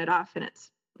just turn it off and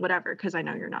it's whatever because I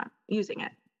know you're not using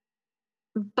it.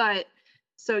 But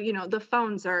so the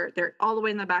phones they're all the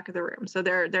way in the back of the room, so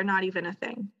they're not even a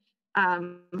thing.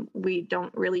 We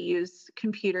don't really use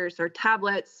computers or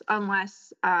tablets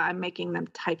unless I'm making them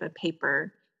type a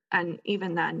paper, and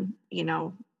even then,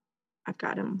 I've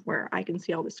got them where I can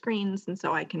see all the screens, and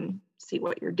so I can see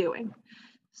what you're doing.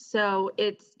 So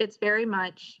it's very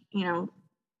much you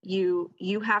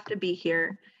have to be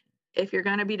here. If you're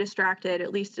going to be distracted,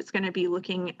 at least it's going to be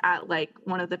looking at like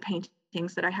one of the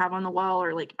paintings that I have on the wall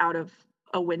or like out of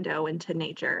a window into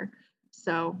nature.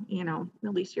 So,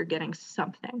 at least you're getting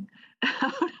something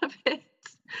out of it.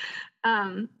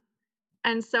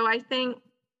 And so I think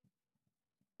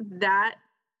that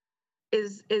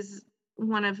is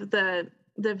one of the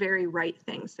very right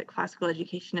things that classical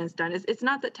education has done. Is it's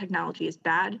not that technology is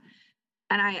bad.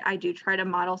 And I do try to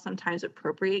model sometimes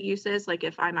appropriate uses. Like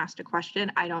if I'm asked a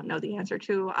question I don't know the answer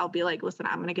to, I'll be like, listen,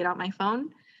 I'm going to get out my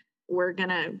phone. We're going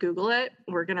to Google it.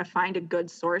 We're going to find a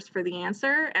good source for the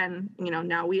answer. And,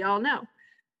 now we all know.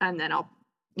 And then I'll,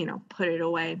 put it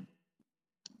away.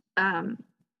 And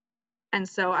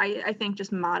so I think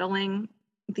just modeling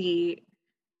the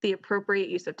appropriate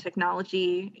use of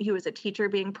technology, you as a teacher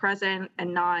being present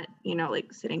and not,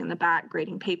 like sitting in the back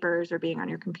grading papers or being on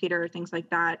your computer or things like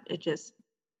that.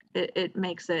 It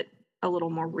makes it a little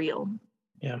more real.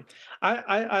 Yeah.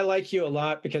 I like you a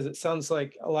lot because it sounds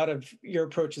like a lot of your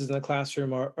approaches in the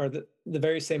classroom are the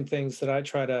very same things that I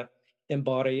try to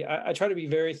embody. I try to be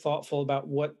very thoughtful about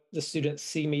what the students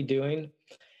see me doing.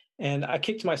 And I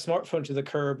kicked my smartphone to the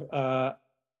curb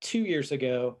 2 years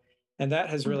ago, and that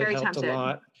has I'm really very helped a tempted.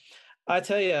 lot. I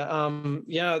tell you,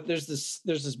 there's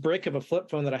this brick of a flip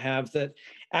phone that I have that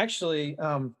actually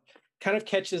kind of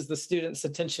catches the students'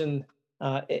 attention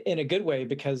in a good way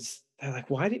because they're like,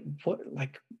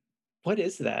 what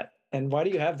is that? And why do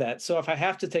you have that? So if I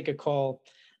have to take a call,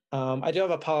 I do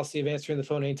have a policy of answering the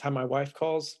phone anytime my wife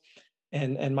calls,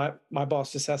 and my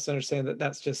boss just has to understand that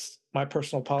that's just my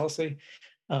personal policy,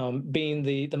 being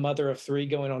the mother of three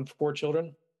going on four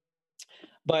children.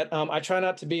 But I try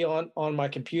not to be on my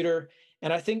computer,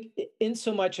 and I think in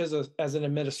so much as an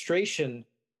administration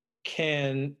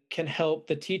can help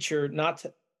the teacher not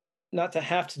to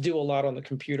have to do a lot on the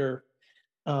computer.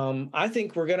 I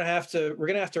think we're gonna have to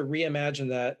reimagine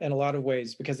that in a lot of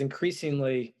ways because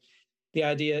increasingly the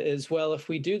idea is, well, if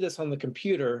we do this on the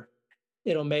computer,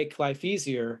 it'll make life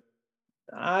easier.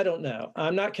 I don't know.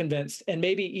 I'm not convinced, and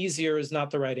maybe easier is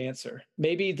not the right answer.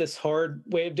 Maybe this hard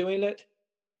way of doing it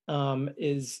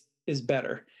is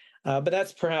better. But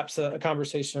that's perhaps a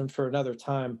conversation for another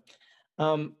time.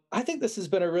 I think this has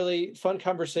been a really fun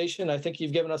conversation. I think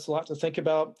you've given us a lot to think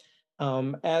about.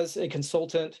 As a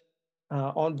consultant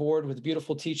on board with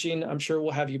beautiful teaching, I'm sure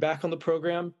we'll have you back on the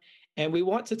program. And we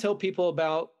want to tell people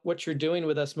about what you're doing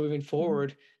with us moving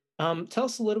forward. Tell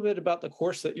us a little bit about the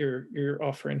course that you're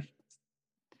offering.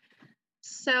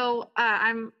 So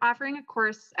I'm offering a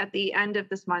course at the end of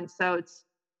this month. So it's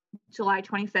July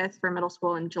 25th for middle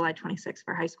school and July 26th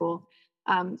for high school.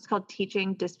 It's called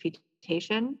Teaching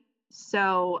Disputation.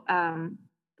 So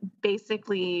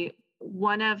basically,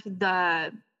 one of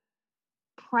the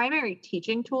primary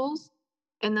teaching tools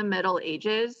in the Middle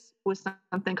Ages was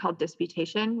something called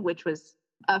disputation, which was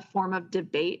a form of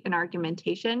debate and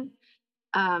argumentation.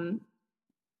 And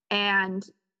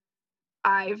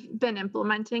I've been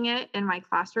implementing it in my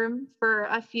classroom for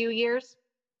a few years,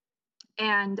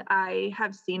 and I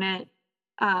have seen it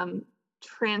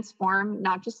transform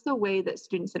not just the way that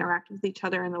students interact with each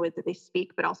other and the way that they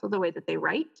speak, but also the way that they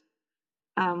write,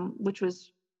 which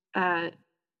was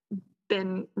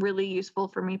been really useful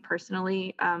for me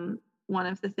personally. One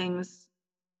of the things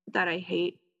that I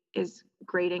hate is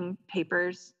grading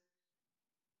papers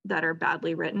that are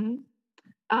badly written.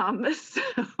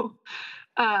 So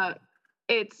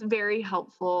it's very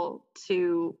helpful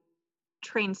to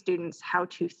train students how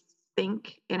to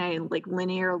think in a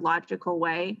linear, logical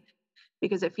way,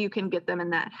 because if you can get them in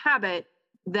that habit,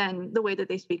 then the way that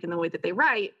they speak and the way that they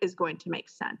write is going to make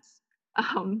sense.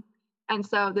 And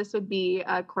so this would be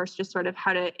a course just sort of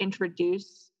how to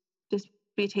introduce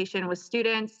disputation with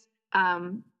students,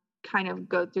 kind of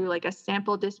go through a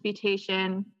sample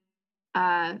disputation.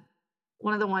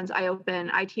 One of the ones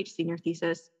I teach senior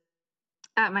thesis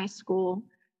at my school,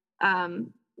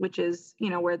 which is,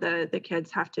 where the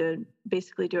kids have to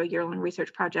basically do a year-long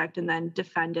research project and then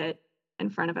defend it in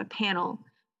front of a panel.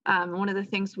 One of the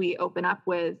things we open up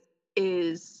with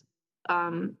is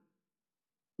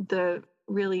the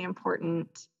really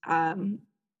important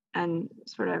and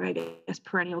sort of, I guess,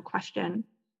 perennial question: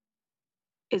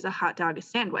 is a hot dog a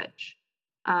sandwich?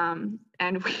 And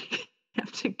we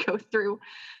have to go through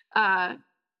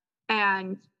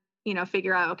and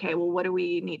figure out, okay, well, what do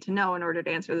we need to know in order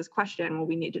to answer this question? Well,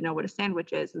 we need to know what a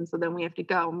sandwich is. And so then we have to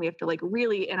go and we have to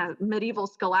really, in a medieval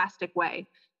scholastic way,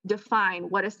 define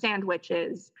what a sandwich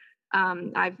is.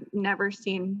 I've never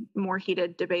seen more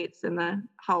heated debates in the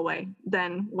hallway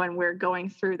than when we're going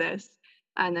through this.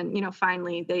 And then,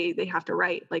 finally, they have to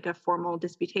write a formal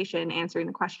disputation answering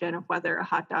the question of whether a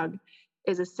hot dog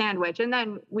is a sandwich. And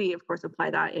then we, of course, apply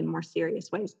that in more serious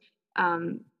ways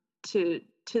to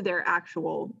their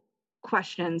actual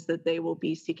questions that they will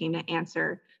be seeking to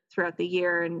answer throughout the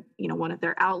year. And, one of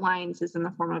their outlines is in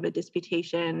the form of a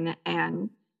disputation. And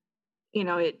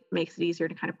it makes it easier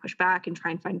to kind of push back and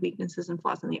try and find weaknesses and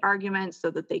flaws in the argument so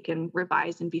that they can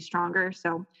revise and be stronger.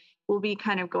 So we'll be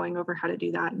kind of going over how to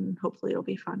do that, and hopefully it'll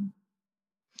be fun.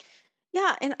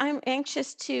 Yeah, and I'm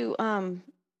anxious to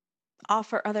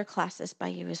offer other classes by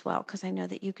you as well, because I know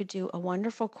that you could do a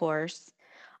wonderful course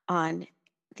on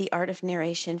the art of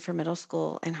narration for middle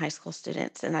school and high school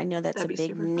students. And I know that's a That'd be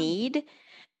big super fun. need.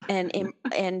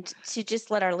 And to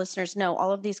just let our listeners know,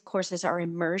 all of these courses are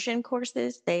immersion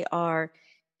courses. They are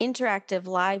interactive,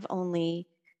 live only,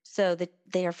 so that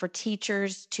they are for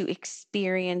teachers to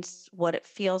experience what it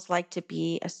feels like to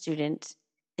be a student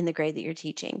in the grade that you're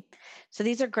teaching. So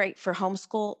these are great for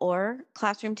homeschool or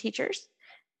classroom teachers,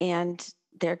 and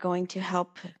they're going to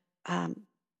help. Um,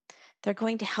 they're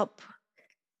going to help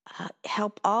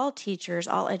all teachers,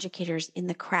 all educators in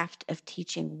the craft of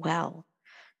teaching well.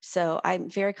 So I'm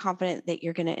very confident that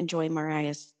you're going to enjoy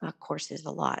Mariah's courses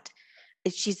a lot.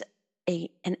 She's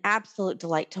an absolute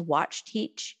delight to watch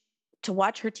teach. To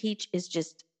watch her teach is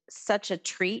just such a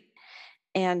treat.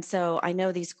 And so I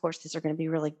know these courses are going to be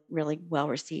really, really well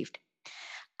received.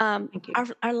 Thank you.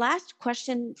 Our last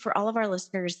question for all of our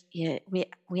listeners, we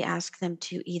ask them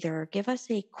to either give us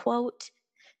a quote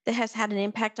that has had an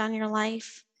impact on your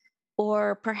life,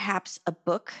 or perhaps a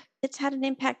book that's had an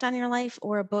impact on your life,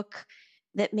 or a book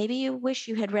that maybe you wish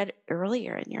you had read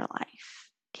earlier in your life.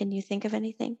 Can you think of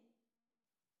anything?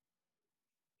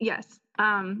 Yes.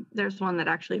 There's one that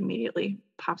actually immediately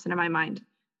pops into my mind.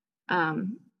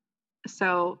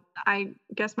 So I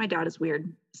guess my dad is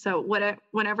weird. So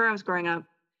whenever I was growing up,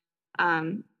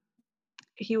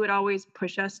 he would always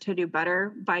push us to do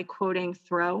better by quoting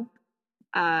Thoreau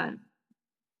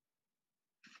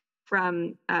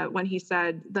from when he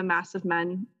said, "The mass of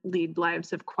men lead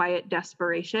lives of quiet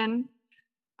desperation,"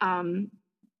 kind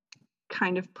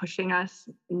of pushing us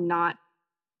not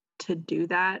to do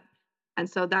that. And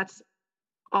so that's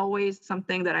always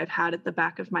something that I've had at the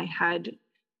back of my head,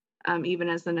 even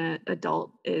as an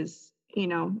adult, is,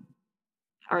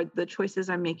 are the choices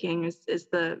I'm making, is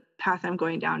the path I'm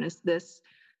going down, is this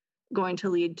going to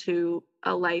lead to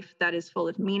a life that is full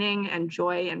of meaning and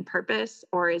joy and purpose,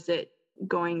 or is it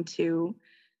going to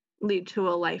lead to a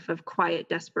life of quiet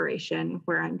desperation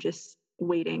where I'm just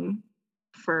waiting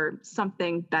for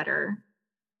something better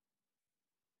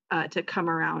to come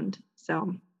around?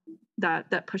 So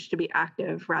that push to be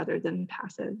active rather than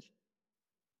passive.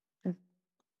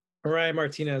 Mariah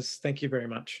Martinez, thank you very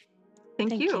much.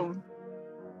 Thank you.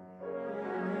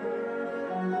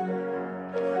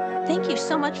 Thank you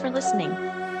so much for listening.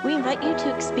 We invite you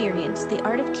to experience the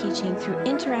art of teaching through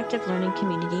interactive learning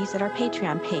communities at our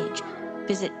Patreon page.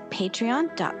 Visit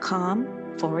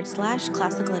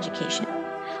patreon.com/classical education.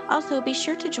 Also, be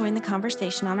sure to join the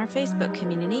conversation on our Facebook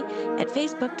community at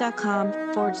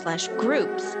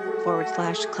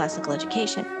facebook.com/groups/classical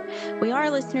education. We are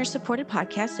a listener-supported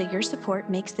podcast, so your support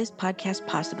makes this podcast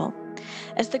possible.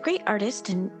 As the great artist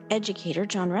and educator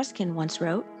John Ruskin once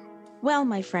wrote, "Well,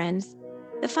 my friends,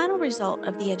 the final result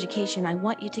of the education I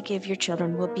want you to give your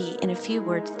children will be, in a few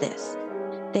words, this: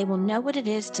 they will know what it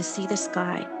is to see the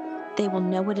sky, they will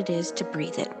know what it is to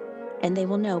breathe it, and they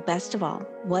will know, best of all,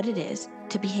 what it is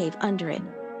to behave under it,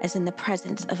 as in the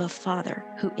presence of a Father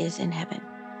who is in heaven."